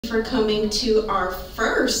For coming to our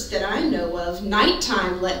first, that I know of,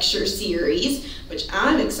 nighttime lecture series, which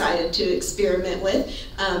I'm excited to experiment with.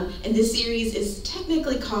 And this series is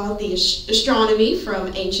technically called the Astronomy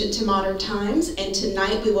from Ancient to Modern Times, and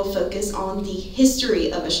tonight we will focus on the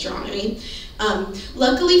history of astronomy.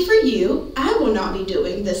 Luckily for you, I will not be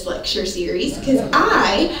doing this lecture series because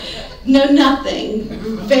I know nothing,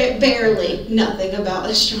 barely nothing about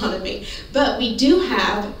astronomy. But we do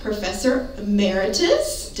have Professor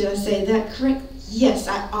Emeritus. Did I say that correct? Yes,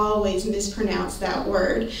 I always mispronounce that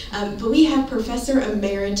word. But we have Professor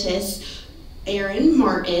Emeritus Aaron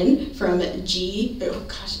Martin from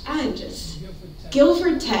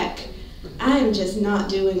Guilford Tech. I am just not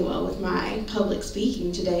doing well with my public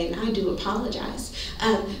speaking today, and I do apologize.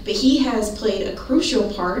 But he has played a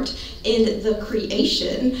crucial part in the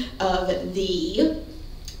creation of the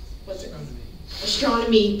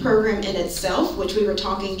astronomy program in itself, which we were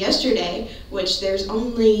talking yesterday, which there's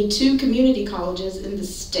only 2 community colleges in the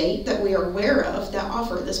state that we are aware of that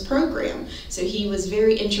offer this program. So he was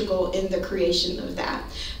very integral in the creation of that.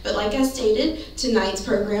 But like I stated, tonight's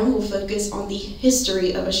program will focus on the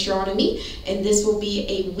history of astronomy, and this will be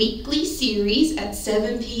a weekly series at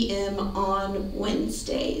 7 p.m. on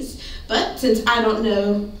Wednesdays. But since I don't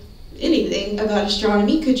know anything about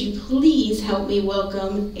astronomy, could you please help me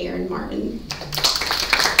welcome Aaron Martin?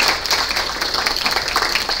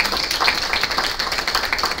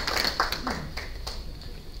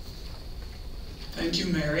 Thank you,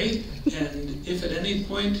 Mary. And if at any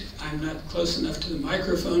point I'm not close enough to the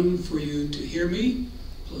microphone for you to hear me,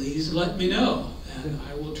 please let me know, and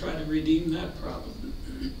I will try to redeem that problem.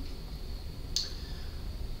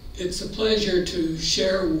 It's a pleasure to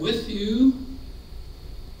share with you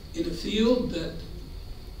in a field that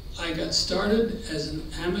I got started as an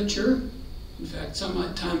amateur. In fact,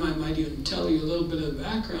 sometime I might even tell you a little bit of the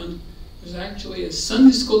background. It was actually a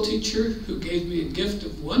Sunday school teacher who gave me a gift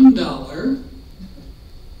of $1,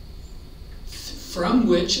 from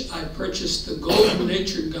which I purchased the Golden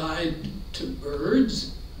Nature Guide to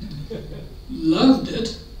Birds, loved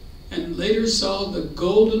it, and later saw the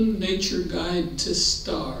Golden Nature Guide to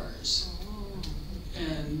Stars.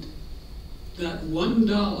 And that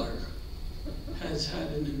 $1 has had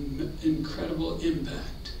an incredible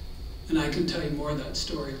impact. And I can tell you more of that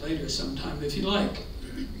story later sometime if you like.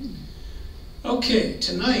 Okay,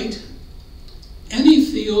 tonight, any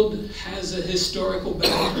field has a historical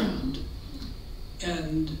background,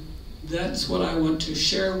 and that's what I want to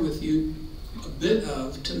share with you a bit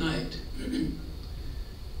of tonight.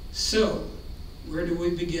 So, where do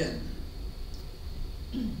we begin?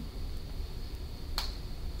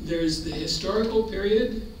 There's the historical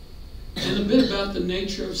period and a bit about the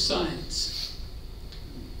nature of science.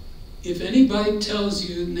 If anybody tells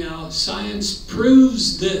you now science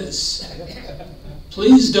proves this,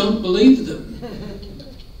 please don't believe them,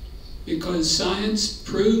 because science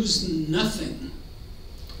proves nothing.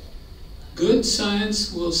 Good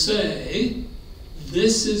science will say,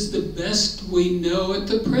 this is the best we know at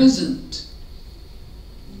the present.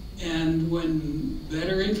 And when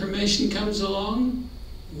better information comes along,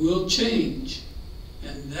 we'll change.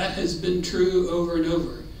 And that has been true over and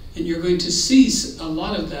over. And you're going to see a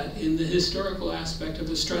lot of that in the historical aspect of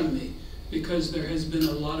astronomy, because there has been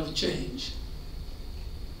a lot of change.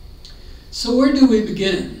 So where do we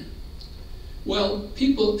begin? Well,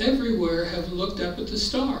 people everywhere have looked up at the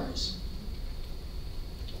stars.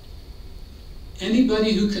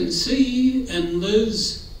 Anybody who can see and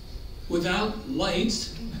lives without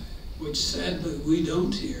lights, which sadly we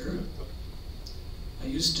don't here. I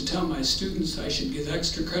used to tell my students I should give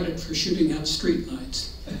extra credit for shooting out street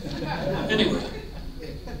lights. Anyway,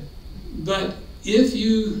 but if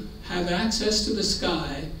you have access to the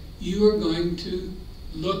sky, you are going to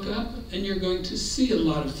look up and you're going to see a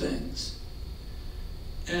lot of things.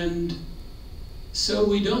 And so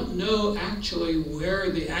we don't know actually where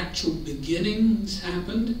the actual beginnings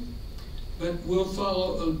happened, but we'll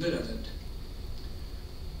follow a bit of it.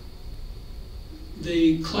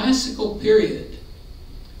 The classical period,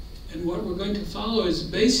 and what we're going to follow is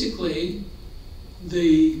basically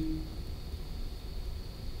the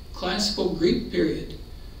classical Greek period.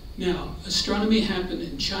 Now, astronomy happened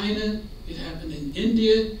in China, it happened in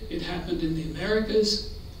India, it happened in the Americas,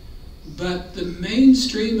 but the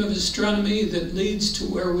mainstream of astronomy that leads to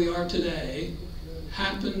where we are today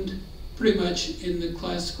happened pretty much in the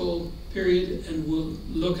classical period, and we'll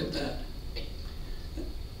look at that.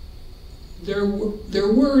 There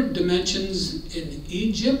were dimensions in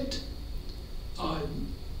Egypt,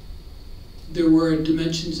 there were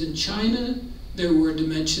dimensions in China, there were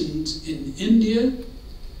dimensions in India,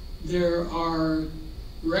 there are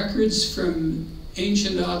records from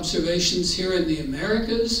ancient observations here in the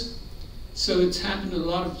Americas, so it's happened in a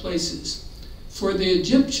lot of places. For the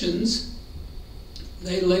Egyptians,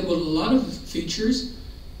 they labeled a lot of features.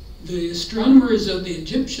 The astronomers of the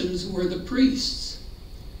Egyptians were the priests,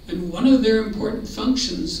 and one of their important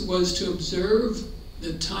functions was to observe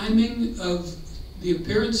the timing of the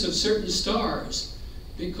appearance of certain stars,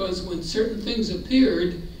 because when certain things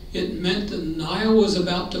appeared, it meant the Nile was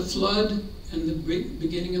about to flood, and the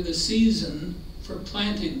beginning of the season for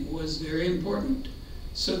planting was very important.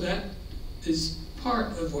 So that is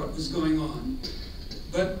part of what was going on.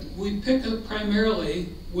 But we pick up primarily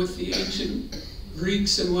with the ancient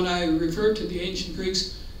Greeks, and when I refer to the ancient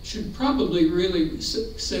Greeks, should probably really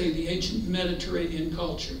say the ancient Mediterranean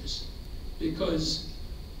cultures, because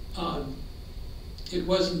it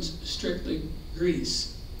wasn't strictly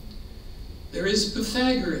Greece. There is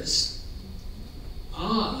Pythagoras.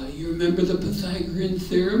 You remember the Pythagorean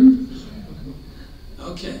theorem?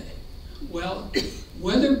 Okay. Well,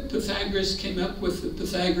 whether Pythagoras came up with the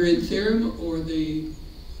Pythagorean theorem or the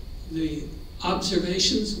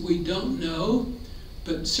observations, we don't know,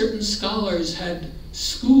 but certain scholars had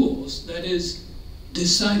schools, that is,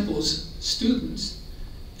 disciples, students,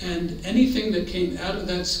 and anything that came out of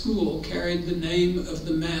that school carried the name of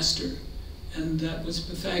the master, and that was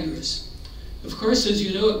Pythagoras. Of course, as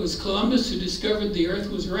you know, it was Columbus who discovered the Earth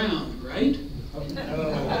was round, right?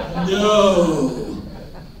 No!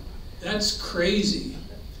 That's crazy.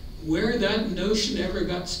 Where that notion ever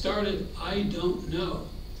got started, I don't know.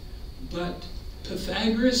 But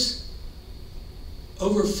Pythagoras,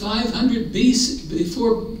 over 500 BC,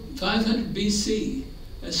 before 500 BC,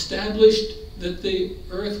 established that the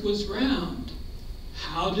Earth was round.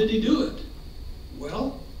 How did he do it?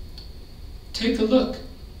 Well, take a look.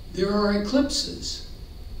 There are eclipses,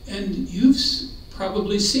 and you've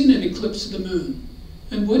probably seen an eclipse of the moon.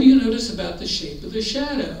 And what do you notice about the shape of the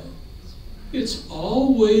shadow? It's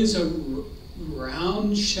always a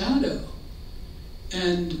round shadow.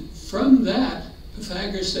 And from that,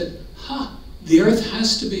 Pythagoras said, the Earth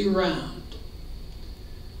has to be round.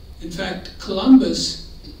 In fact, Columbus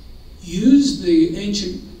used the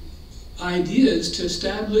ancient ideas to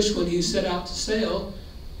establish, when he set out to sail,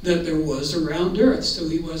 that there was a round Earth, so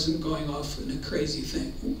he wasn't going off in a crazy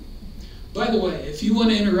thing. By the way, if you want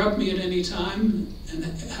to interrupt me at any time and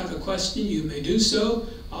have a question, you may do so.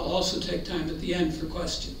 I'll also take time at the end for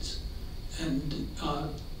questions. And I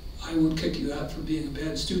won't kick you out for being a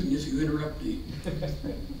bad student if you interrupt me.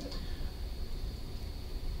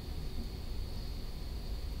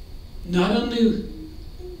 Not only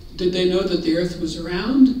did they know that the Earth was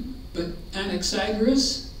round, but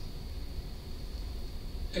Anaxagoras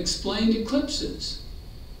explained eclipses,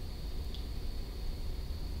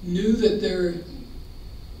 knew that the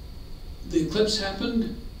eclipse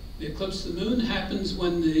happened. The eclipse of the moon happens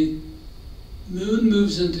when the moon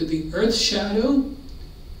moves into the Earth's shadow,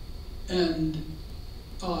 and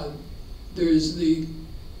there's the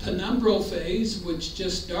penumbral phase, which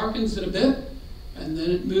just darkens it a bit, and then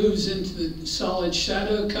it moves into the solid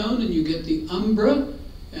shadow cone, and you get the umbra,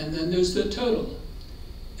 and then there's the total.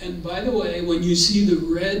 And by the way, when you see the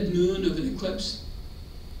red moon of an eclipse,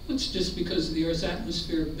 it's just because the Earth's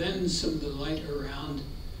atmosphere bends some of the light around.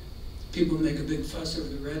 People make a big fuss over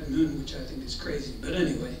the red moon, which I think is crazy. But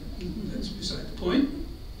anyway, that's beside the point.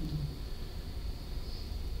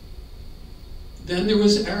 Then there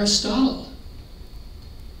was Aristotle.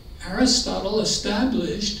 Aristotle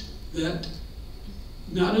established that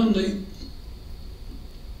not only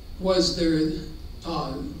was there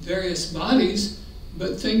various bodies,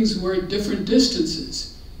 but things were at different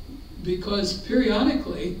distances, because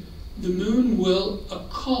periodically the moon will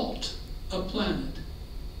occult a planet.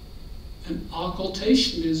 An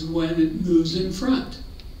occultation is when it moves in front.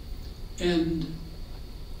 And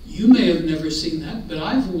you may have never seen that, but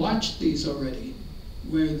I've watched these already,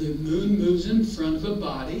 where the moon moves in front of a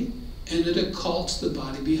body and it occults the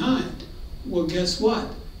body behind. Well, guess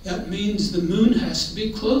what? That means the moon has to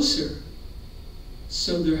be closer.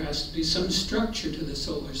 So there has to be some structure to the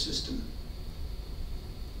solar system.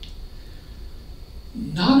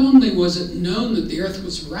 Not only was it known that the Earth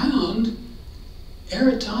was round,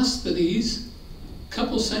 Eratosthenes, a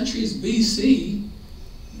couple centuries BC,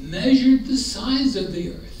 measured the size of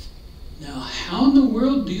the Earth. Now, how in the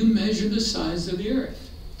world do you measure the size of the Earth?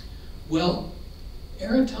 Well,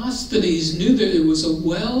 Eratosthenes knew that there was a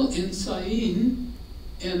well in Syene,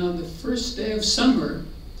 and on the first day of summer,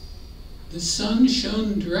 the sun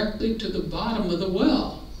shone directly to the bottom of the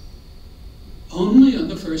well. Only on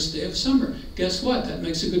the first day of summer. Guess what? That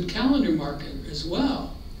makes a good calendar marker as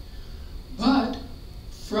well. But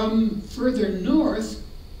from further north,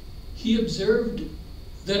 he observed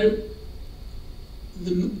that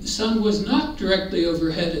the sun was not directly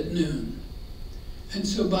overhead at noon. And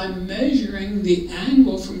so by measuring the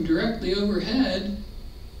angle from directly overhead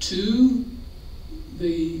to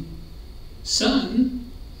the sun,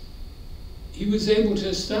 he was able to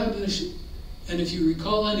establish, and if you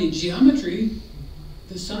recall any geometry,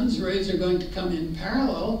 the sun's rays are going to come in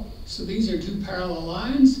parallel. So these are two parallel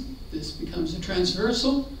lines. This becomes a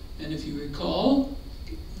transversal. And if you recall,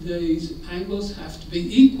 these angles have to be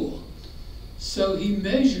equal. So he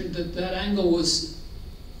measured that that angle was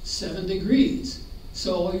 7 degrees.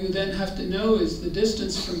 So all you then have to know is the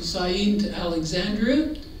distance from Syene to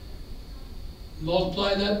Alexandria.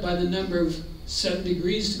 Multiply that by the number of 7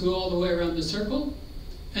 degrees to go all the way around the circle,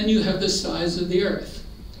 and you have the size of the Earth.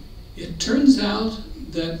 It turns out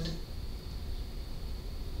that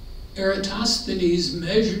Eratosthenes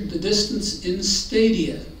measured the distance in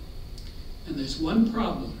stadia. And there's one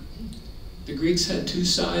problem. The Greeks had 2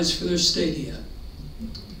 sides for their stadia.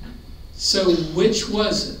 So which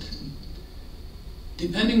was it?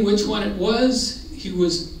 Depending which one it was, he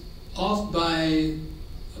was off by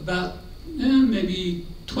about maybe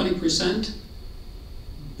 20%.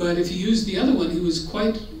 But if you used the other one, he was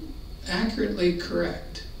quite accurately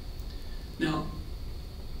correct. Now,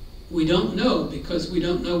 we don't know because we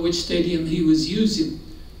don't know which stadium he was using,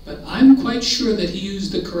 but I'm quite sure that he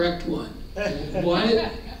used the correct one.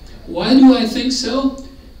 Why do I think so?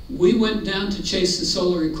 We went down to chase the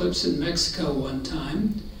solar eclipse in Mexico one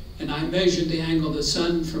time, and I measured the angle of the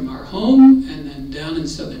sun from our home and then down in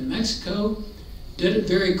southern Mexico, did it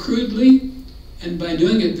very crudely, and by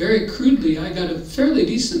doing it very crudely, I got a fairly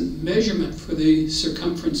decent measurement for the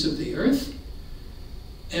circumference of the Earth.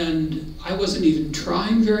 And I wasn't even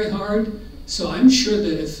trying very hard, so I'm sure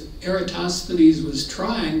that if Eratosthenes was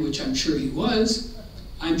trying, which I'm sure he was,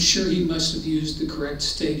 I'm sure he must have used the correct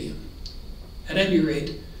stadium. At any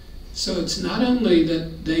rate, so it's not only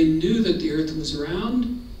that they knew that the Earth was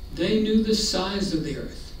round, they knew the size of the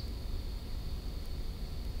Earth.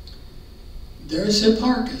 There's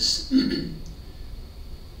Hipparchus.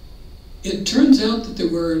 It turns out that there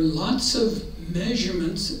were lots of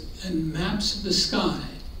measurements and maps of the sky.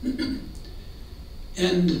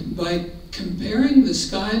 And by comparing the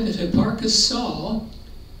sky that Hipparchus saw,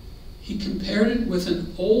 he compared it with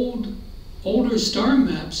an older star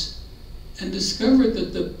maps and discovered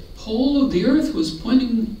that the pole of the Earth was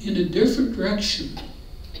pointing in a different direction.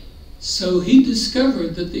 So he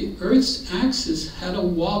discovered that the Earth's axis had a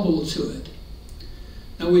wobble to it.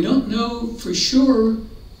 Now we don't know for sure.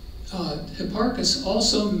 Hipparchus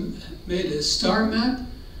also made a star map,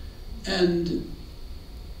 and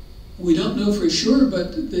we don't know for sure,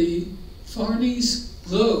 but the Farnese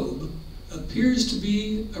globe appears to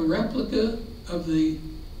be a replica of the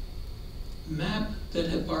map that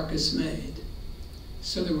Hipparchus made.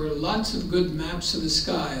 So there were lots of good maps of the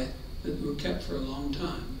sky that were kept for a long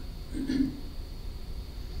time.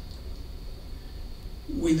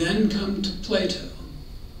 We then come to Plato.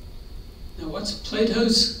 Now what's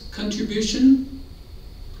Plato's contribution?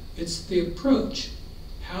 It's the approach.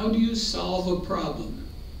 How do you solve a problem?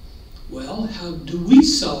 Well, how do we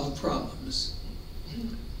solve problems?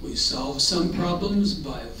 We solve some problems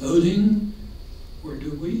by voting, or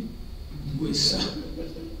do we? We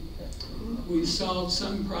solve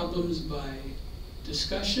some problems by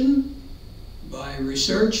discussion, by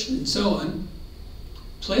research, and so on.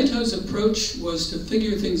 Plato's approach was to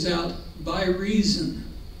figure things out by reason.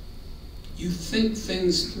 You think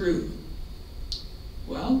things through.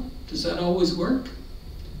 Well, does that always work?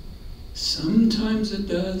 Sometimes it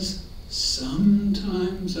does.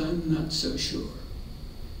 Sometimes I'm not so sure.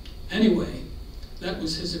 Anyway, that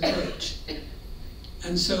was his approach.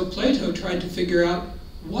 And so Plato tried to figure out,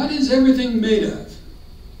 what is everything made of?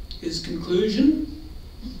 His conclusion?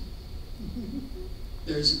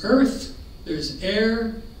 There's earth, there's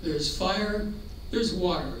air, there's fire, there's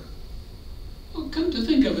water. Well, come to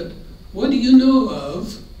think of it, what do you know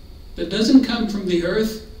of that doesn't come from the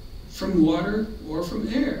earth, from water, or from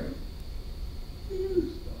air?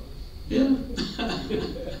 Yeah.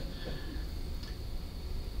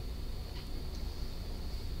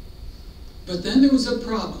 But then there was a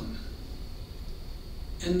problem.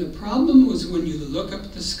 And the problem was when you look up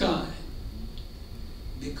at the sky,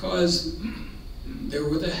 because there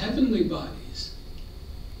were the heavenly bodies,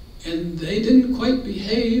 and they didn't quite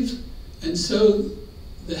behave, and so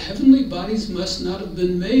the heavenly bodies must not have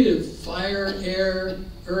been made of fire, air,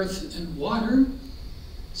 earth, and water.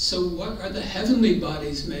 So what are the heavenly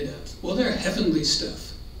bodies made of? Well, they're heavenly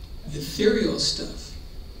stuff, ethereal stuff.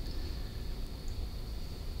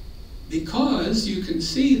 Because you can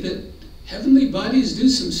see that heavenly bodies do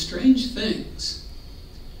some strange things.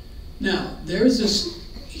 Now, here's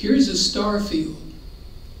a star field,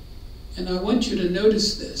 and I want you to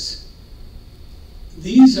notice this.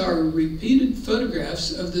 These are repeated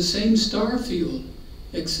photographs of the same star field,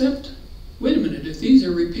 except, wait a minute, if these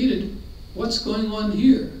are repeated, what's going on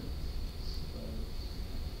here?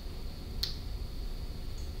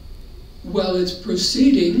 Well, it's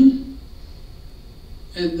proceeding,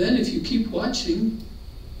 and then if you keep watching,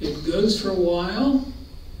 it goes for a while,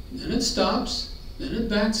 then it stops, then it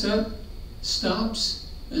backs up, stops,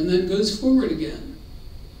 and then goes forward again.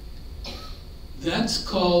 That's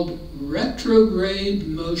called retrograde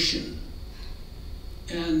motion.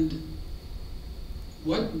 And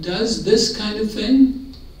what does this kind of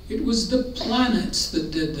thing? It was the planets that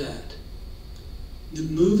did that. The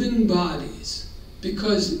moving bodies.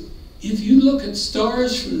 Because if you look at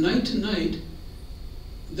stars from night to night,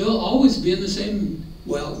 they'll always be in the same,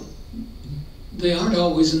 well, they aren't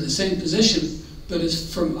always in the same position, but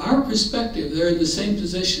as from our perspective, they're in the same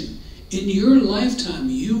position. In your lifetime,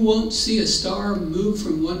 you won't see a star move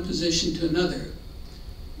from one position to another,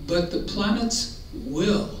 but the planets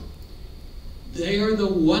will. They are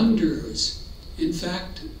the wanderers. In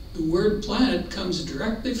fact, the word planet comes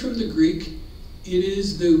directly from the Greek. It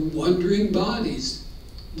is the wandering bodies,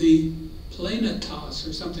 the planetos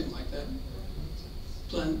or something like that.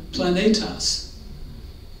 Planetas.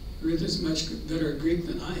 Ruth is much better at Greek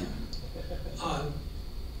than I am.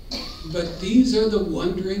 But these are the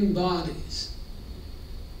wandering bodies.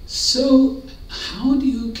 So how do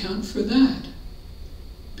you account for that?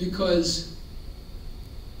 Because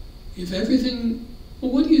if everything,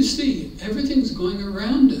 well, what do you see? Everything's going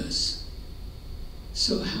around us.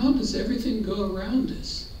 So how does everything go around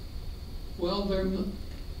us? Well,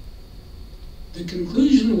 the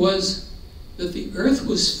conclusion was that the Earth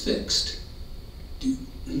was fixed. Do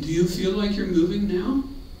you feel like you're moving now?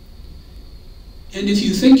 And if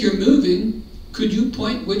you think you're moving, could you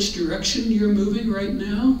point which direction you're moving right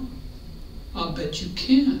now? I'll bet you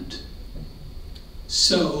can't.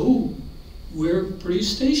 So we're pretty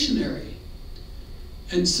stationary.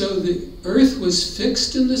 And so the Earth was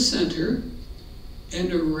fixed in the center,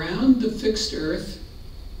 and around the fixed Earth,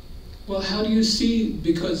 well, how do you see?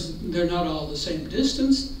 Because they're not all the same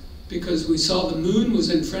distance, because we saw the moon was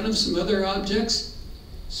in front of some other objects,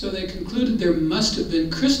 so they concluded there must have been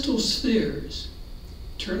crystal spheres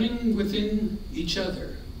turning within each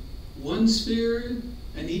other. One sphere,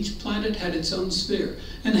 and each planet had its own sphere.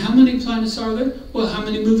 And how many planets are there? Well, how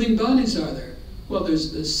many moving bodies are there? Well,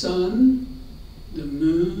 there's the sun, the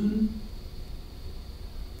moon,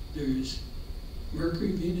 there's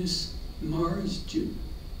Mercury, Venus, Mars, Jupiter.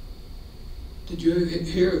 Did you ever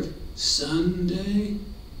hear of Sunday,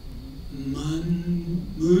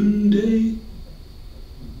 Moon Day?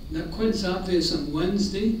 Not quite as obvious on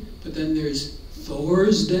Wednesday, but then there's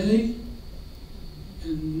Thor's Day,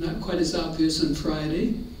 and not quite as obvious on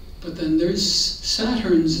Friday, but then there's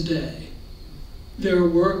Saturn's Day. There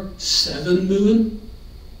were 7 moving.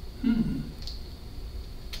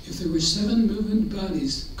 If there were 7 moving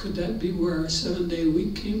bodies, could that be where our 7-day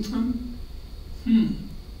week came from?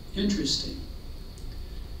 Interesting.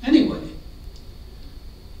 Anyway,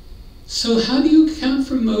 so how do you account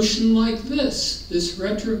for motion like this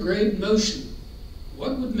retrograde motion?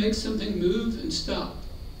 What would make something move and stop?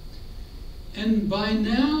 And by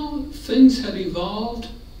now, things had evolved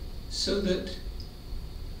so that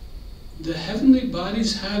the heavenly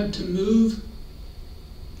bodies had to move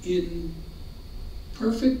in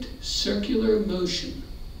perfect circular motion.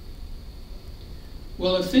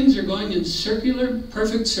 Well, if things are going in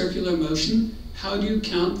perfect circular motion, how do you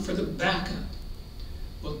account for the backup?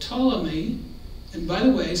 Well, Ptolemy, and by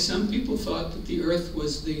the way, some people thought that the Earth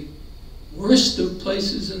was the worst of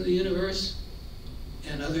places in the universe,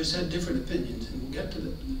 and others had different opinions, and we'll get to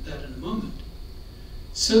that in a moment.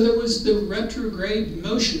 So there was the retrograde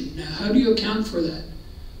motion. Now, how do you account for that?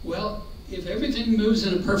 Well, if everything moves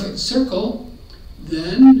in a perfect circle,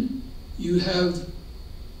 then you have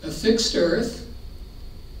a fixed Earth,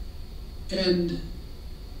 and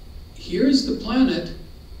here's the planet,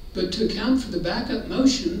 but to account for the backup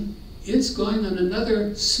motion, it's going on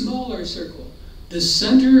another smaller circle. The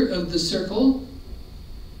center of the circle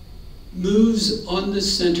moves on the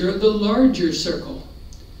center of the larger circle.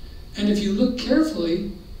 And if you look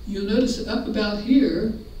carefully, you'll notice up about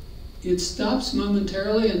here, it stops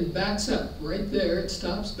momentarily and backs up. Right there, it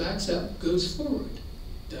stops, backs up, goes forward.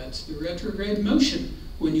 That's the retrograde motion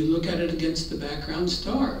when you look at it against the background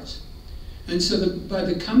stars. And so by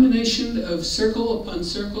the combination of circle upon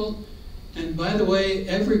circle, and by the way,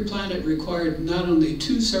 every planet required not only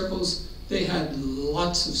 2 circles, they had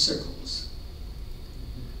lots of circles.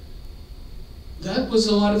 that was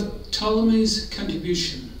a lot of Ptolemy's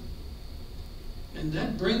contribution. And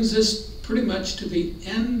that brings us pretty much to the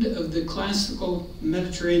end of the classical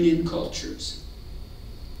Mediterranean cultures.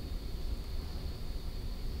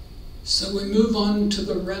 So we move on to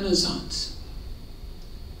the Renaissance.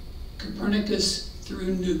 Copernicus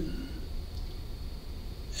through Newton.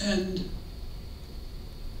 And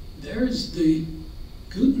there's the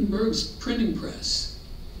Gutenberg's printing press.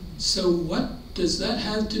 So what does that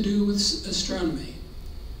have to do with astronomy?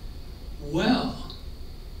 Well,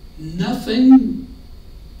 nothing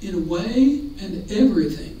in a way and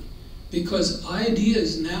everything, because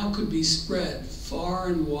ideas now could be spread far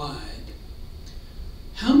and wide.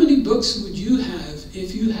 How many books would you have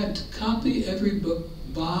if you had to copy every book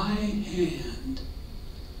by hand?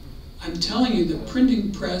 I'm telling you, the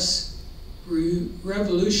printing press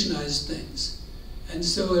revolutionized things. And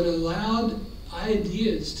so it allowed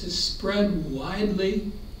ideas to spread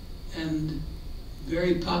widely and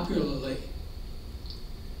very popularly.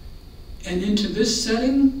 And into this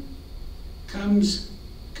setting comes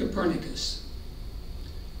Copernicus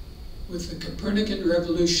with the Copernican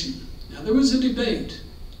revolution. Now there was a debate.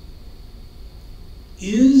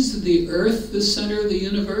 Is the Earth the center of the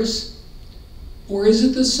universe? Or is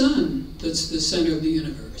it the sun that's the center of the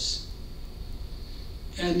universe?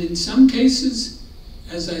 And in some cases,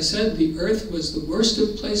 as I said, the Earth was the worst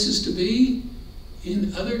of places to be.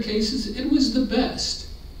 In other cases, it was the best.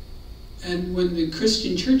 And when the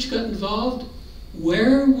Christian church got involved,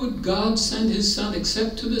 where would God send his son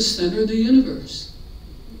except to the center of the universe?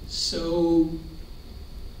 So,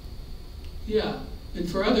 yeah. And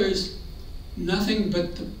for others, nothing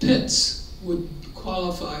but the pits would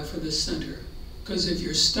qualify for the center. Because if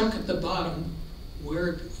you're stuck at the bottom,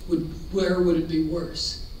 where would it be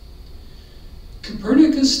worse?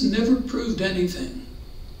 Copernicus never proved anything,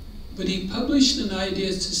 but he published an idea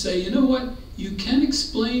to say, you know what, you can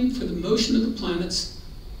explain for the motion of the planets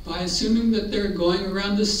by assuming that they're going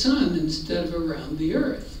around the sun instead of around the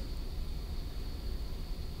Earth.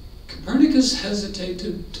 Copernicus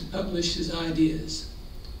hesitated to publish his ideas,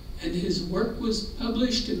 and his work was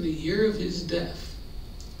published in the year of his death.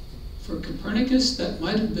 For Copernicus, that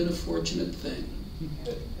might have been a fortunate thing.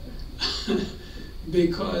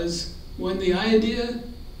 Because when the idea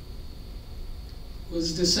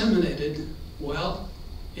was disseminated, well,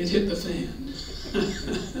 it hit the fan.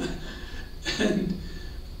 And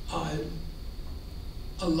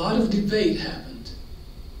a lot of debate happened.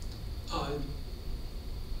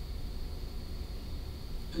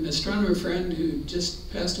 An astronomer friend who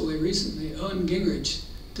just passed away recently, Owen Gingrich,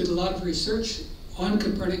 did a lot of research on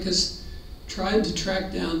Copernicus, tried to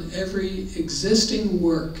track down every existing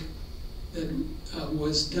work that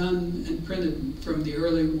was done and printed from the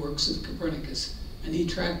early works of Copernicus. And he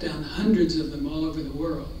tracked down hundreds of them all over the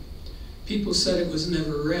world. People said it was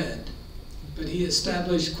never read, but he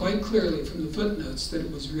established quite clearly from the footnotes that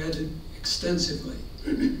it was read extensively.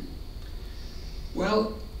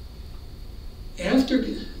 Well, after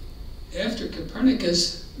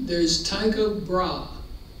Copernicus, there's Tycho Brahe.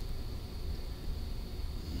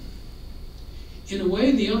 In a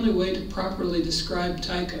way, the only way to properly describe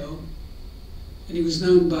Tycho, and he was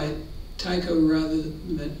known by Tycho rather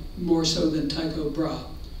than more so than Tycho Brahe.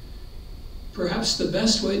 Perhaps the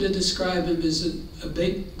best way to describe him is a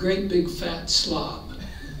great big fat slob.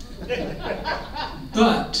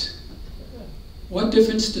 But what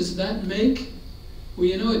difference does that make? Well,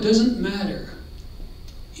 you know, it doesn't matter.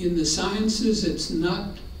 In the sciences, it's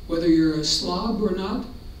not whether you're a slob or not,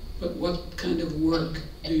 but what kind of work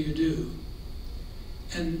do you do?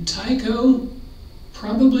 And Tycho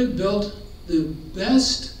probably built the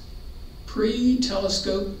best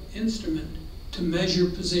pre-telescope instrument to measure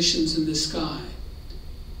positions in the sky.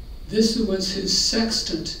 This was his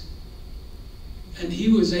sextant, and he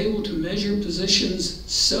was able to measure positions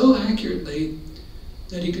so accurately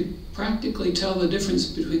that he could practically tell the difference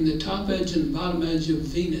between the top edge and bottom edge of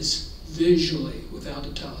Venus visually without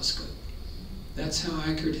a telescope. That's how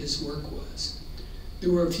accurate his work was.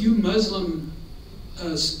 There were a few Muslim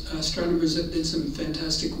astronomers that did some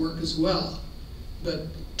fantastic work as well, but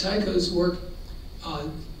Tycho's work,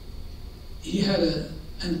 he had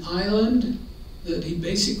an island that he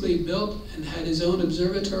basically built and had his own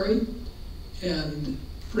observatory and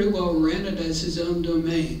pretty well ran it as his own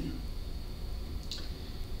domain.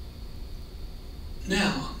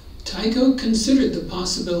 Now, Tycho considered the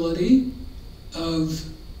possibility of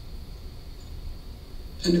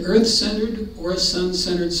an Earth-centered or a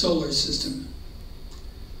Sun-centered solar system.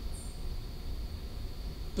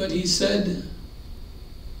 But he said,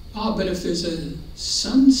 but if there's a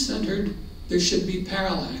Sun-centered, there should be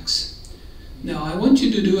parallax. Now I want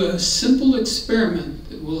you to do a simple experiment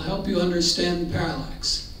that will help you understand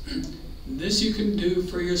parallax. This you can do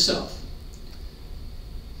for yourself.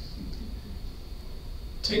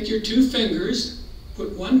 Take your two fingers,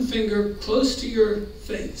 put one finger close to your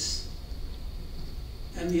face,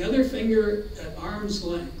 and the other finger at arm's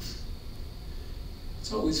length.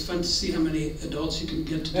 It's always fun to see how many adults you can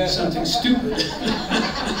get to do something stupid.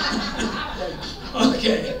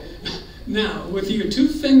 Okay, now with your two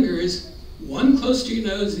fingers, one close to your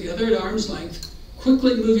nose, the other at arm's length,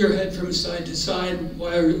 quickly move your head from side to side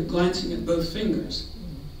while you're glancing at both fingers.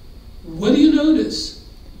 What do you notice?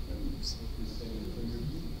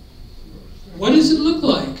 What does it look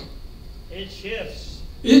like? It shifts.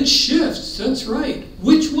 It shifts, that's right.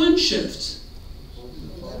 Which one shifts?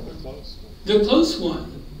 The close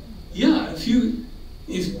one. Yeah, if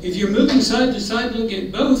you're moving side to side looking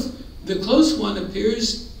at both, the close one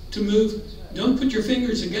appears to move. Don't put your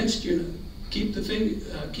fingers against your, keep the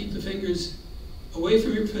fingers away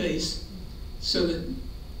from your face so that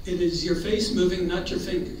it is your face moving, not your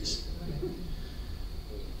fingers.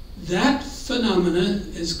 That phenomena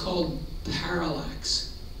is called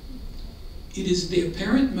parallax. It is the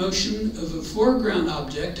apparent motion of a foreground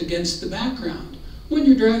object against the background. When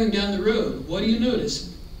you're driving down the road, what do you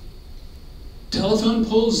notice? Telephone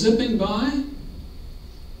poles zipping by,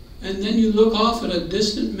 and then you look off at a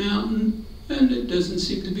distant mountain and it doesn't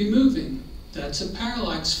seem to be moving. That's a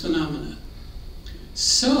parallax phenomena.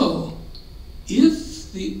 So,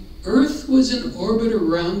 if the Earth was in orbit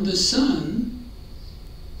around the Sun,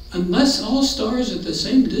 unless all stars are at the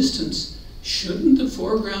same distance, shouldn't the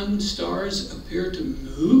foreground stars appear to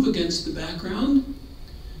move against the background?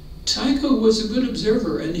 Tycho was a good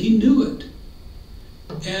observer and he knew it.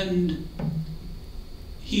 And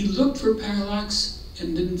he looked for parallax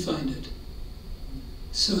and didn't find it.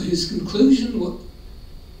 So his conclusion,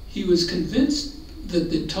 he was convinced that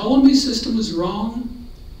the Ptolemy system was wrong,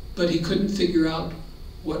 but he couldn't figure out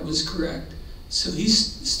what was correct. So he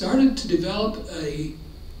started to develop a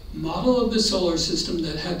model of the solar system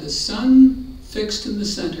that had the sun fixed in the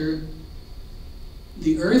center.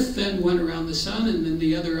 The Earth then went around the sun, and then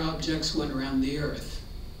the other objects went around the Earth,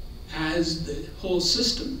 as the whole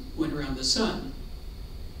system went around the sun.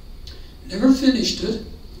 Never finished it,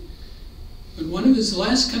 but one of his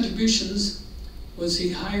last contributions was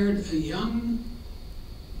he hired a young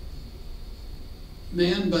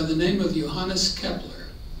man by the name of Johannes Kepler.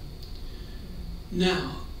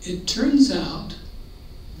 Now, it turns out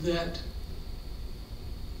that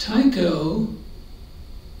Tycho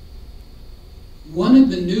wanted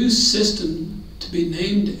the new system to be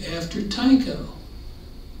named after Tycho.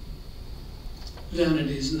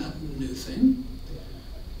 Vanity is not a new thing.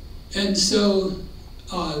 And so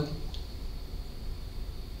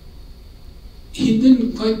he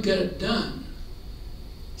didn't quite get it done.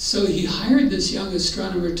 So he hired this young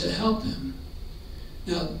astronomer to help him.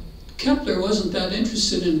 Now, Kepler wasn't that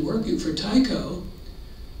interested in working for Tycho,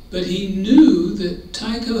 but he knew that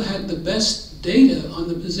Tycho had the best data on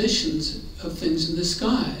the positions of things in the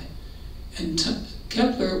sky. And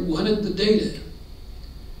Kepler wanted the data.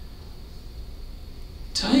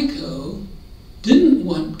 Tycho didn't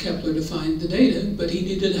want Kepler to find the data, but he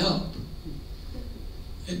needed help.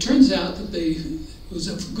 It turns out that it was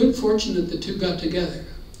a good fortune that the two got together.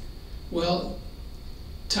 Well,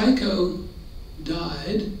 Tycho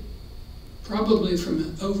died, probably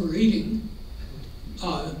from overeating.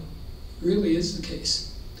 Really is the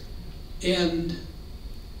case. And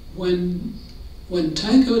when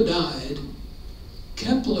Tycho died,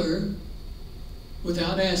 Kepler,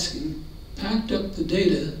 without asking, packed up the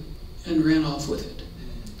data and ran off with it.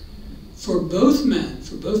 For both men,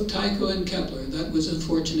 for both Tycho and Kepler, that was a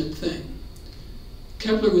fortunate thing.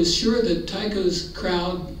 Kepler was sure that Tycho's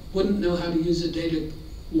crowd wouldn't know how to use the data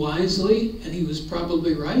wisely, and he was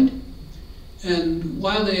probably right. And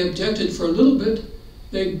while they objected for a little bit,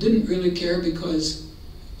 they didn't really care because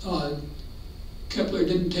Kepler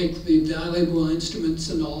didn't take the valuable instruments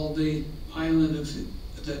and all the island of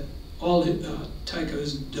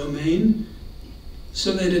Tycho's domain,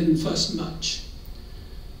 so they didn't fuss much.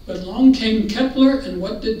 But along came Kepler, and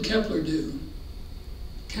what did Kepler do?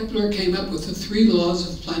 Kepler came up with the 3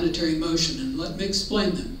 laws of planetary motion, and let me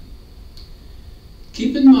explain them.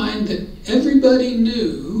 Keep in mind that everybody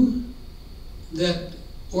knew that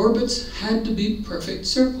orbits had to be perfect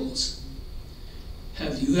circles.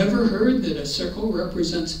 Have you ever heard that a circle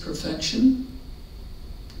represents perfection?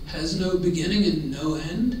 Has no beginning and no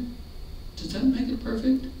end? Does that make it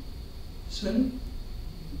perfect? Is that it?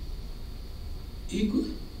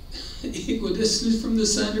 Equidistant from the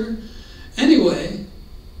center? Anyway,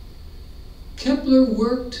 Kepler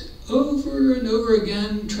worked over and over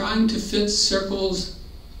again trying to fit circles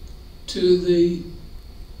to the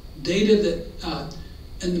data that,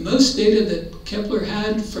 and the most data that Kepler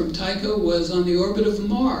had from Tycho was on the orbit of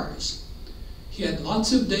Mars. He had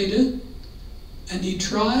lots of data, and he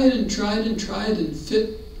tried and tried and tried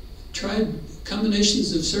and tried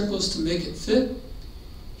combinations of circles to make it fit.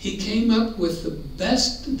 He came up with the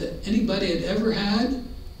best that anybody had ever had,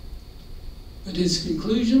 but his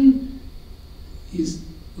conclusion, he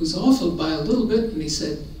was off by a little bit, and he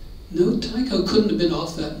said, no, Tycho couldn't have been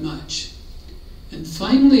off that much. And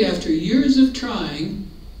finally, after years of trying,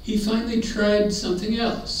 he finally tried something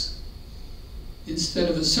else. Instead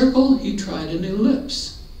of a circle, he tried an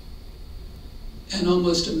ellipse. And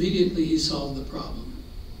almost immediately he solved the problem.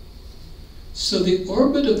 So the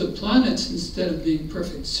orbit of the planets, instead of being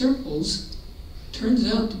perfect circles,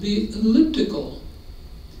 turns out to be elliptical.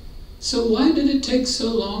 So why did it take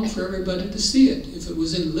so long for everybody to see it? If it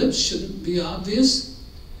was an ellipse, shouldn't it be obvious?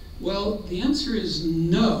 Well, the answer is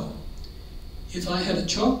no. If I had a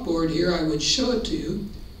chalkboard here, I would show it to you,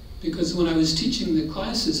 because when I was teaching the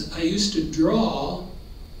classes, I used to draw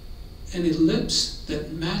an ellipse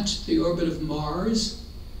that matched the orbit of Mars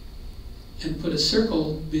and put a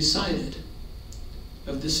circle beside it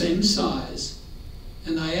of the same size.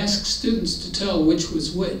 And I asked students to tell which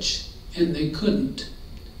was which, and they couldn't.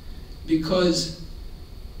 Because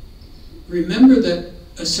remember that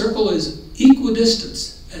a circle is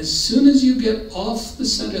equidistant. As soon as you get off the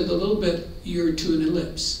center a little bit, you're to an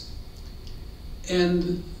ellipse.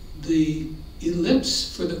 And the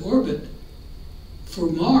ellipse for the orbit for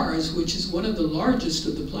Mars, which is one of the largest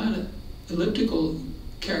of the planet elliptical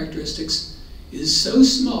characteristics, is so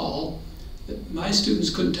small that my students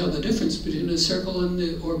couldn't tell the difference between a circle and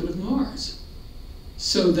the orbit of Mars.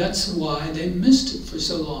 So that's why they missed it for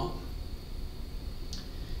so long.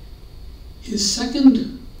 His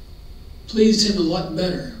second pleased him a lot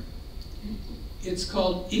better. It's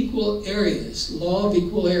called equal areas, law of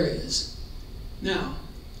equal areas. Now,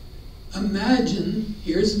 imagine,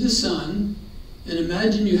 here's the sun, and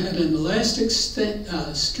imagine you had an elastic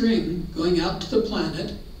string going out to the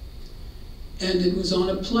planet, and it was on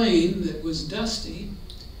a plane that was dusty,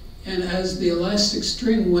 and as the elastic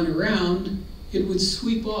string went around, it would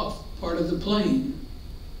sweep off part of the plane.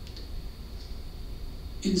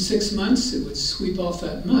 In 6 months, it would sweep off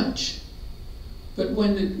that much. But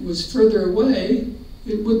when it was further away,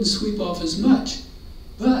 it wouldn't sweep off as much.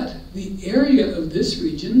 But the area of this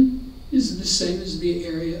region is the same as the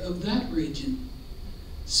area of that region.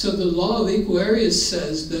 So the law of equal areas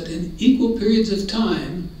says that in equal periods of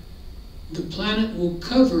time, the planet will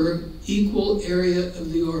cover equal area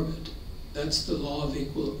of the orbit. That's the law of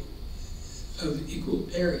equal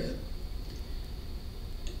area.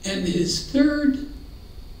 And his third,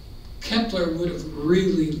 Kepler would have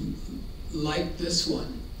really liked this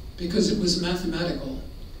one because it was mathematical.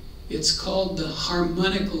 It's called the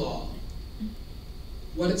harmonic law.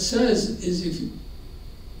 What it says is if you,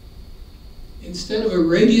 instead of a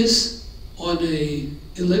radius on an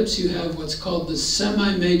ellipse, you have what's called the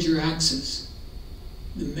semi-major axis.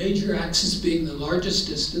 The major axis being the largest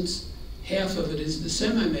distance, half of it is the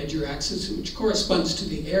semi-major axis, which corresponds to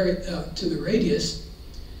the area, to the radius.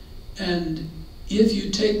 And if you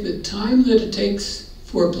take the time that it takes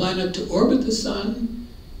for a planet to orbit the sun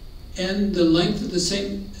and the length of the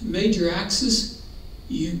same major axis,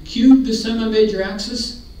 you cube the semi-major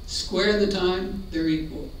axis, square the time, they're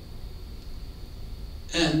equal.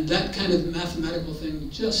 And that kind of mathematical thing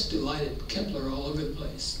just delighted Kepler all over the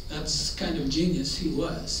place. That's the kind of genius he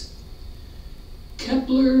was.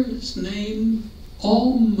 Kepler's name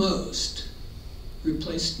almost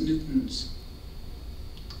replaced Newton's.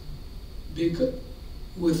 Because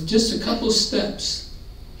with just a couple steps,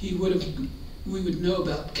 we would know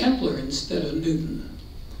about Kepler instead of Newton.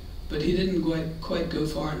 But he didn't quite go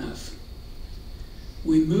far enough.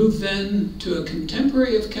 We move then to a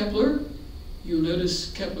contemporary of Kepler. You'll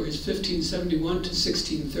notice Kepler is 1571 to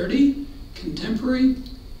 1630. Contemporary,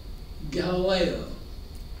 Galileo.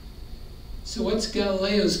 So what's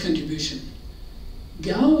Galileo's contribution?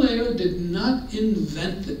 Galileo did not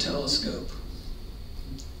invent the telescope.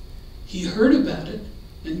 He heard about it,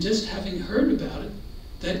 and just having heard about it,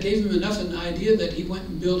 that gave him enough an idea that he went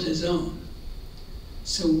and built his own.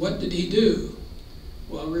 So what did he do?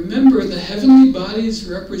 Well, remember, the heavenly bodies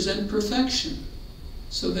represent perfection.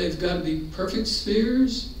 So they've got to be perfect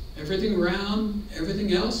spheres, everything round,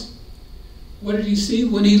 everything else. What did he see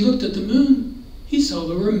when he looked at the moon? He saw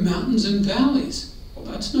there were mountains and valleys. Well,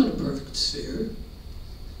 that's not a perfect sphere.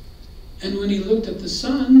 And when he looked at the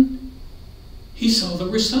sun, he saw there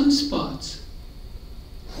were sunspots.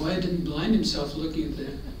 Why didn't blind himself looking at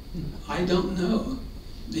the I don't know.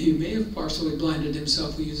 He may have partially blinded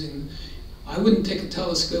himself using, I wouldn't take a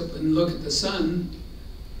telescope and look at the sun,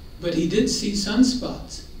 but he did see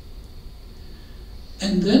sunspots.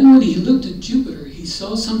 And then when he looked at Jupiter, he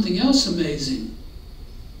saw something else amazing.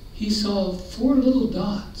 He saw 4 little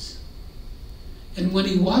dots. And when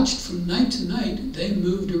he watched from night to night, they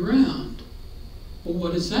moved around. Well,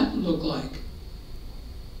 what does that look like?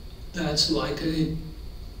 That's like a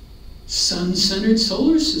sun-centered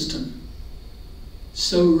solar system.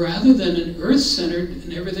 So rather than an Earth-centered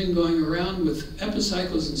and everything going around with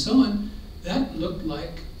epicycles and so on, that looked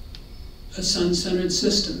like a sun-centered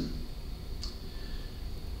system.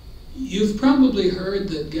 You've probably heard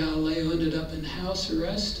that Galileo ended up in house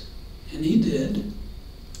arrest, and he did.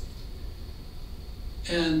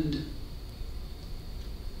 And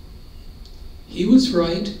he was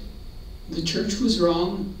right, the church was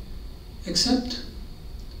wrong, except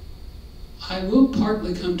I will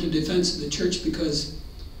partly come to defense of the church because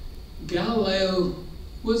Galileo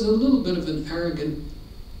was a little bit of an arrogant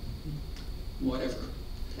whatever.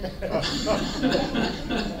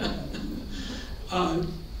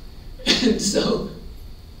 And so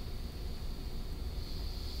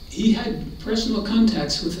he had personal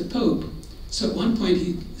contacts with the Pope. So at one point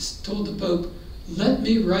he told the Pope, let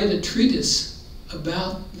me write a treatise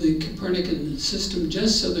about the Copernican system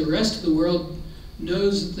just so the rest of the world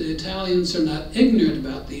knows that the Italians are not ignorant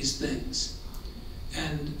about these things.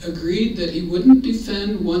 And agreed that he wouldn't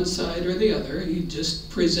defend one side or the other, he'd just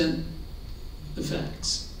present the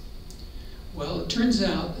facts. Well, it turns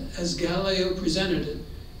out, as Galileo presented it,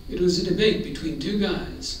 it was a debate between 2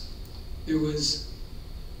 guys.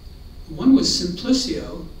 One was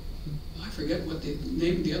Simplicio, I forget what the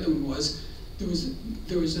name of the other one was.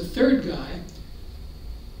 There was a third guy.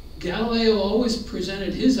 Galileo always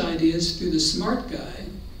presented his ideas through the smart guy.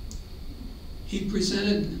 He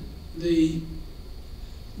presented the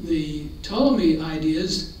Ptolemy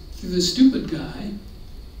ideas through the stupid guy,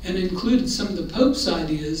 and included some of the Pope's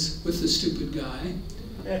ideas with the stupid guy.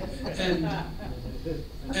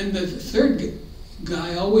 And the third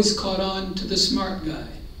guy always caught on to the smart guy.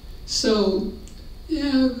 So,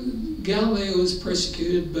 yeah, Galileo was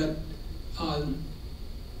persecuted, but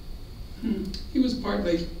he was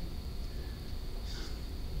partly,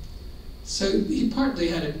 so he partly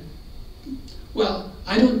had it. Well,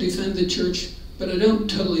 I don't defend the church, but I don't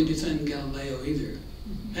totally defend Galileo either.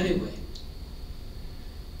 Anyway,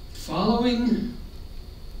 following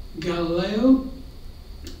Galileo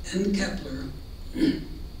and Kepler,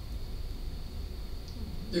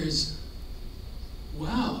 there's,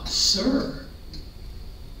 wow, Sir.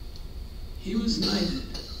 He was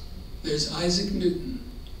knighted. There's Isaac Newton.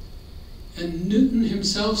 And Newton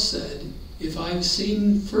himself said, if I've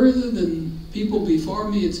seen further than people before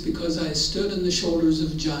me, it's because I stood on the shoulders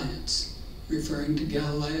of giants, referring to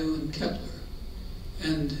Galileo and Kepler.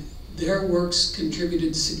 And their works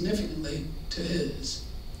contributed significantly to his.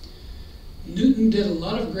 Newton did a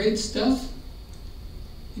lot of great stuff.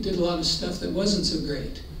 He did a lot of stuff that wasn't so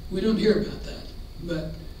great. We don't hear about that.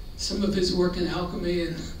 But some of his work in alchemy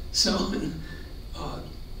and so on,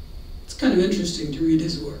 it's kind of interesting to read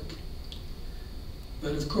his work.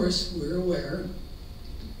 But of course, we're aware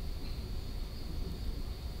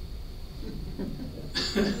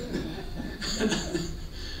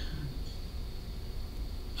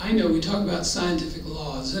I know we talk about scientific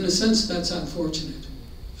laws. In a sense, that's unfortunate.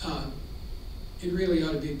 It really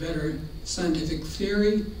ought to be better scientific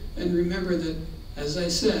theory. And remember that, as I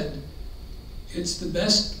said, it's the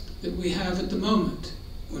best that we have at the moment.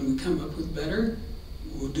 When we come up with better,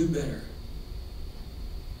 we'll do better.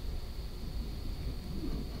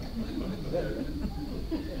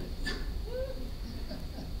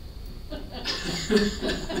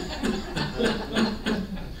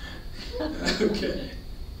 Okay.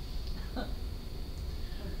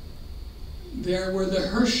 There were the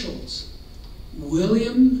Herschels,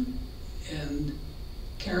 William and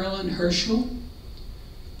Carolyn Herschel.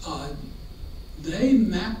 They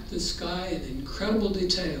mapped the sky in incredible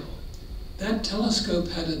detail. That telescope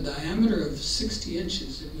had a diameter of 60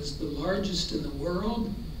 inches. It was the largest in the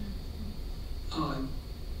world.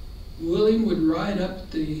 William would ride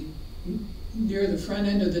up near the front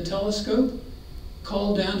end of the telescope,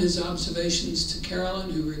 call down his observations to Carolyn,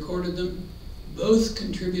 who recorded them. Both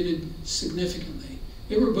contributed significantly.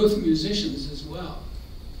 They were both musicians as well.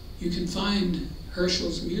 You can find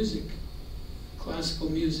Herschel's music, classical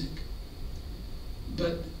music,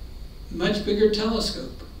 but much bigger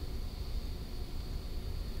telescope.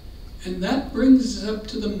 And that brings us up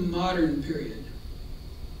to the modern period,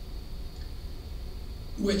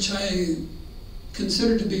 which I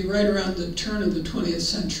considered to be right around the turn of the 20th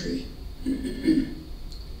century.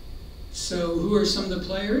 So who are some of the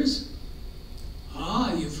players?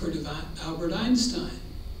 Ah, you've heard of Albert Einstein.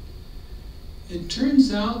 It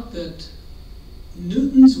turns out that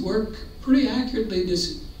Newton's work pretty accurately,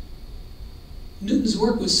 Newton's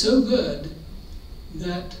work was so good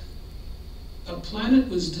that a planet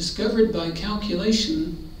was discovered by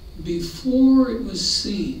calculation before it was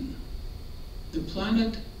seen. The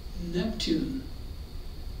planet Neptune.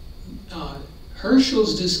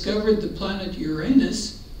 Herschel's discovered the planet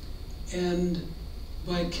Uranus, and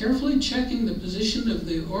by carefully checking the position of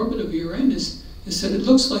the orbit of Uranus, they said it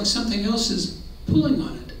looks like something else is pulling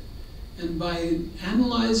on it. And by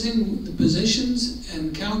analyzing the positions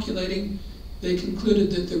and calculating, they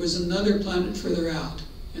concluded that there was another planet further out,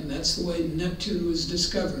 and that's the way Neptune was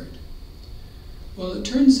discovered. Well, it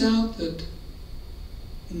turns out that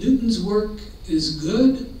Newton's work is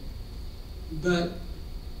good, but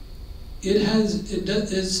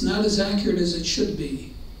it's not as accurate as it should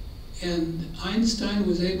be. And Einstein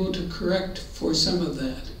was able to correct for some of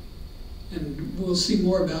that. And we'll see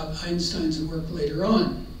more about Einstein's work later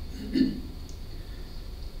on.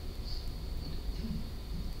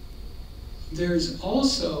 There's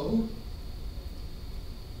also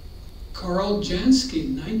Karl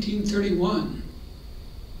Jansky, 1931.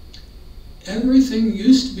 Everything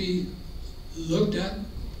used to be looked at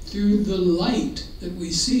through the light that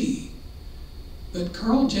we see. But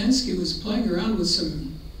Karl Jansky was playing around with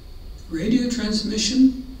some radio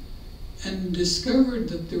transmission and discovered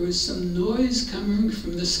that there was some noise coming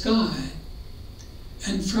from the sky.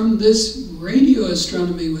 And from this, radio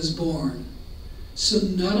astronomy was born. So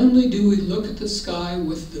not only do we look at the sky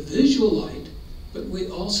with the visual light, but we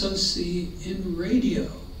also see in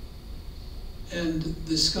radio. And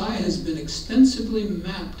the sky has been extensively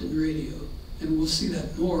mapped in radio, and we'll see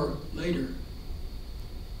that more later.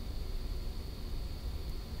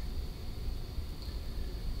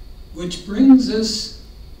 Which brings us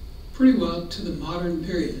pretty well to the modern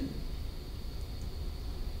period.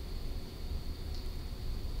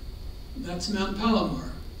 That's Mount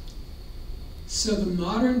Palomar. So the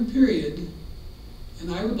modern period,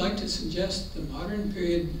 and I would like to suggest the modern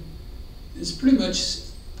period is pretty much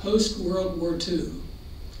post-World War II.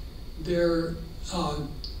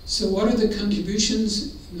 So what are the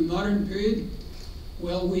contributions in the modern period?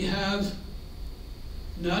 Well, we have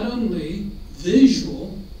not only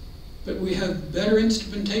visual, but we have better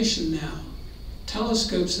instrumentation now.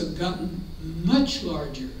 Telescopes have gotten much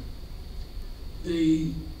larger.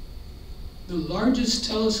 The largest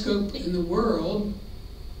telescope in the world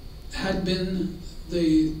had been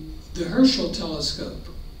the Herschel telescope.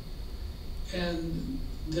 And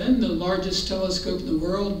then the largest telescope in the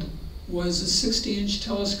world was a 60-inch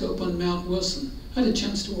telescope on Mount Wilson. I had a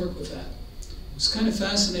chance to work with that. It was kind of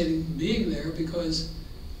fascinating being there because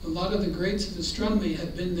a lot of the greats of astronomy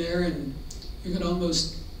had been there, and you could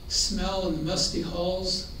almost smell in the musty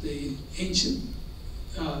halls the ancient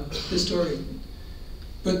historic.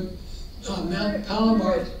 But Mount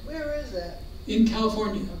Palomar. Where is that? In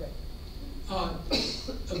California. Okay.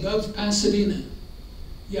 Above Pasadena.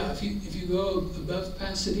 Yeah, if you go above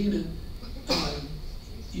Pasadena,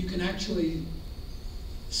 you can actually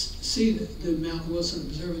see the Mount Wilson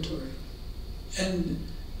Observatory. And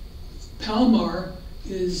Palomar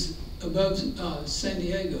is above San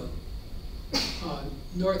Diego,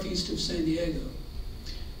 northeast of San Diego.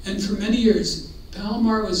 And for many years,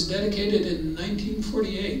 Palomar was dedicated in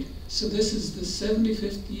 1948. So this is the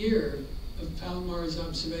 75th year of Palomar's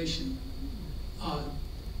observation.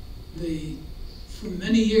 For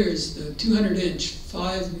many years, the 200-inch,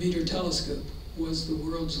 5-meter telescope was the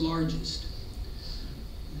world's largest.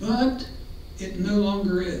 But it no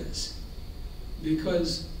longer is,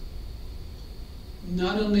 because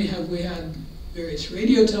not only have we had various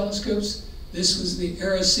radio telescopes, this was the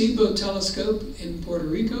Arecibo telescope in Puerto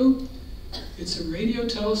Rico. It's a radio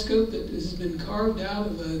telescope that has been carved out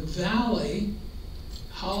of a valley,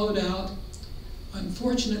 hollowed out.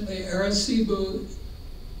 Unfortunately, Arecibo,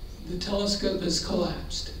 the telescope has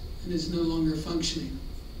collapsed and is no longer functioning.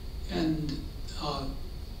 And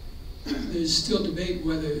there's still debate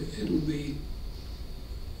whether it will be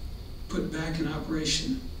put back in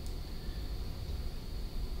operation.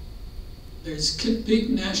 There's Kitt Peak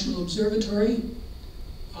National Observatory.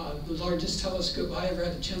 The largest telescope I ever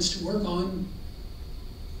had a chance to work on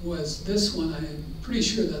was this one. I'm pretty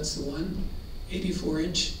sure that's the one,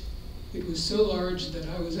 84-inch. It was so large that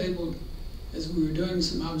I was able, as we were doing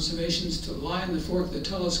some observations, to lie in the fork of the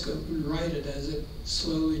telescope and write it as it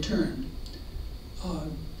slowly turned.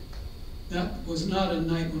 That was not a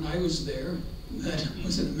night when I was there. That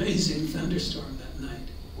was an amazing thunderstorm that night.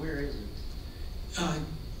 Where is it?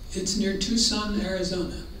 It's near Tucson,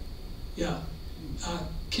 Arizona. Yeah.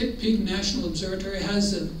 Kitt Peak National Observatory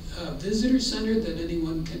has a visitor center that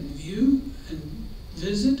anyone can view and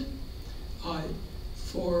visit.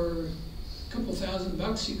 For a couple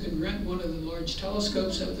 $1,000, you can rent one of the large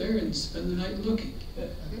telescopes up there and spend the night looking.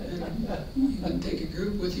 And you can take a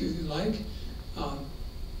group with you if you like.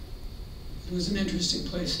 It was an interesting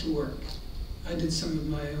place to work. I did some of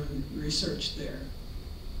my own research there.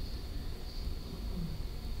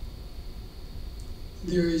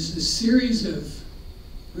 There is a series of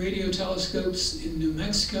radio telescopes in New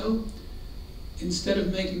Mexico. Instead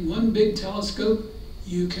of making one big telescope,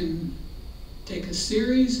 you can take a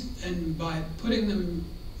series, and by putting them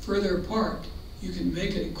further apart, you can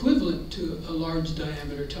make it equivalent to a large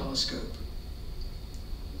diameter telescope.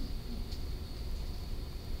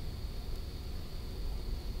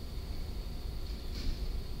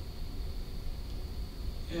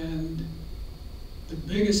 And the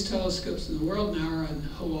biggest telescopes in the world now are in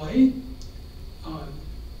Hawaii.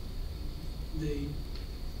 The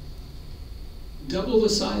double the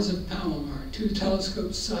size of Palomar, 2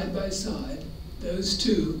 telescopes side by side. Those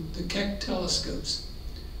two, the Keck telescopes,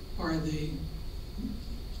 are they're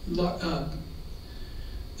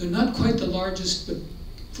not quite the largest, but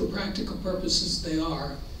for practical purposes they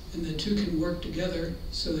are. And the two can work together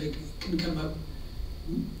so they can come up.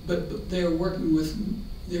 But they're working with,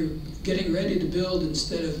 they're getting ready to build,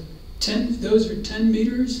 instead of 10, those are 10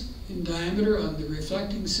 meters in diameter on the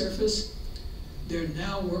reflecting surface. They're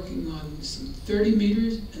now working on some 30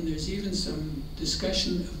 meters, and there's even some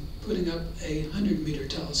discussion of putting up a 100-meter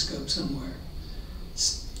telescope somewhere.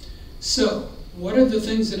 So, what are the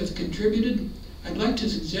things that have contributed? I'd like to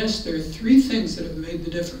suggest there are 3 things that have made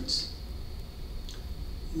the difference.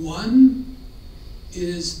 One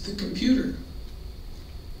is the computer.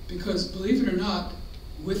 Because believe it or not,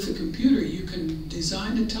 with the computer you can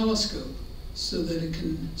design a telescope so that it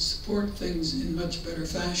can support things in much better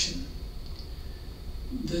fashion.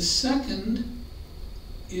 The second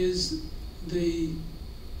is the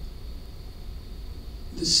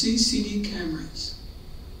CCD cameras,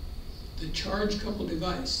 the charge-coupled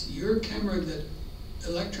device. Your camera that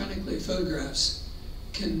electronically photographs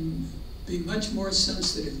can be much more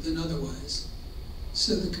sensitive than otherwise.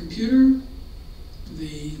 So the computer,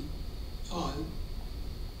 the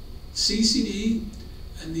CCD,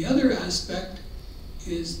 and the other aspect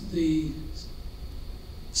is the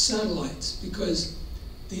satellites, because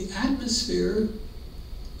the atmosphere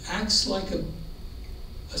acts like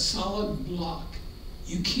a solid block.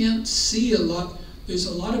 You can't see a lot. There's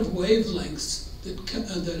a lot of wavelengths that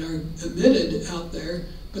are emitted out there,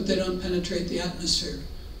 but they don't penetrate the atmosphere.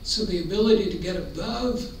 So the ability to get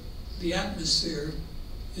above the atmosphere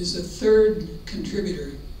is a third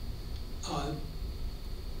contributor.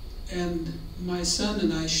 And my son,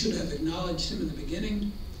 and I should have acknowledged him in the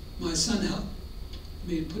beginning, my son helped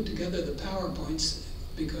me put together the PowerPoints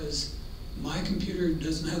because my computer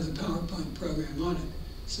doesn't have the PowerPoint program on it.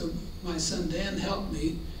 So my son Dan helped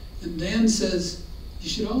me, and Dan says you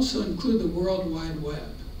should also include the World Wide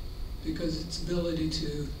Web because its ability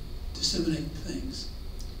to disseminate things.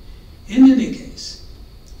 In any case,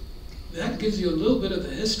 that gives you a little bit of the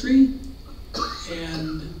history,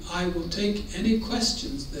 and I will take any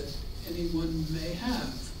questions that anyone may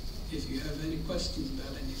have, if you have any questions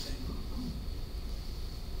about anything.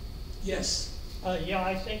 Yes? Yeah,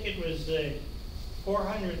 I think it was the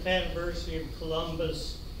 400th anniversary of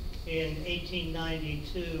Columbus in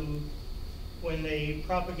 1892 when they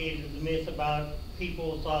propagated the myth about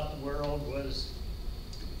people thought the world was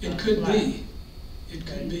It could flat. be. It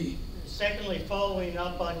could And be. Secondly, following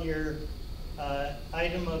up on your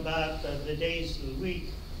item about the days of the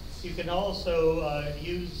week, you can also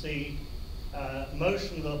use the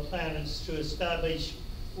motion of the planets to establish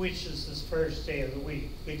which is the first day of the week,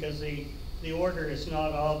 because the order is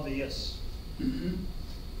not obvious Mm-hmm.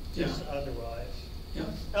 Yeah. otherwise. Yeah.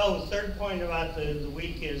 Oh, the third point about the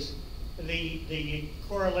week is the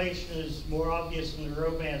correlation is more obvious in the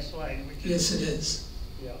Romance language. Yes, it is.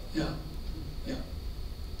 Yeah. Yeah. Yeah.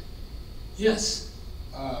 Yes.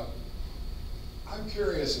 I'm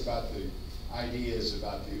curious about the ideas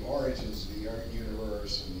about the origins of the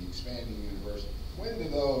universe and the expanding universe. When do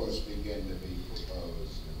those begin to be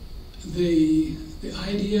proposed? The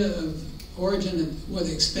idea of origin of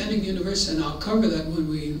the expanding universe, and I'll cover that when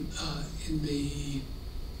we in the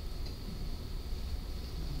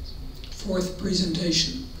 4th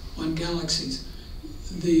presentation on galaxies.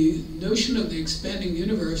 The notion of the expanding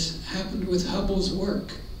universe happened with Hubble's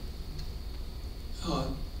work.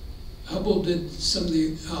 Hubble did some of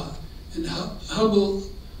the And Hubble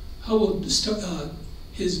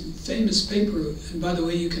his famous paper, and by the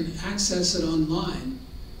way, you can access it online,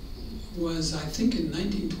 was, I think, in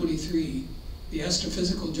 1923, the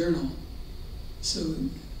Astrophysical Journal. So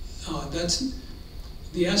that's,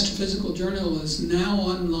 the Astrophysical Journal is now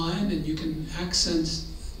online, and you can access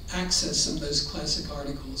some of those classic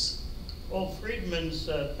articles. Well, Friedman's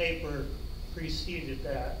paper preceded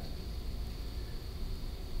that.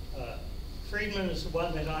 Friedman is the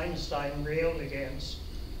one that Einstein railed against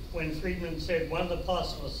when Friedman said one of the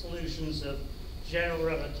possible solutions of general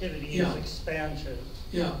relativity is expansion.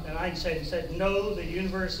 Yeah. And Einstein said, no, the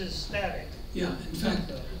universe is static. Yeah, in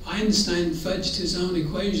fact, Einstein fudged his own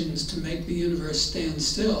equations to make the universe stand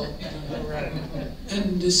still. Right.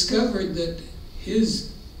 And discovered that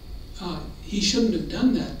he shouldn't have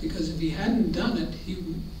done that, because if he hadn't done it,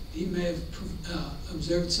 he may have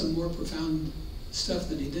observed some more profound stuff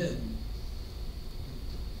than he did.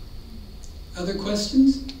 Other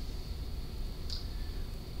questions?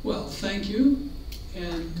 Well, thank you.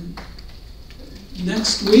 And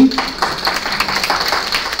next week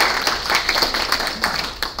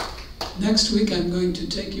I'm going to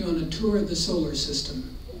take you on a tour of the solar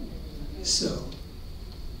system. So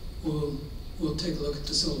we'll take a look at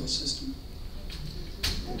the solar system.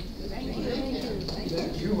 Thank you. Thank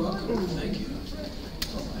you. You're welcome. Thank you.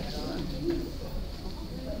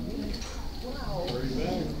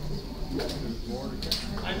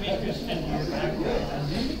 I'm interested in your background.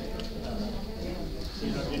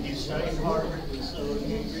 Did you study Harvard? So,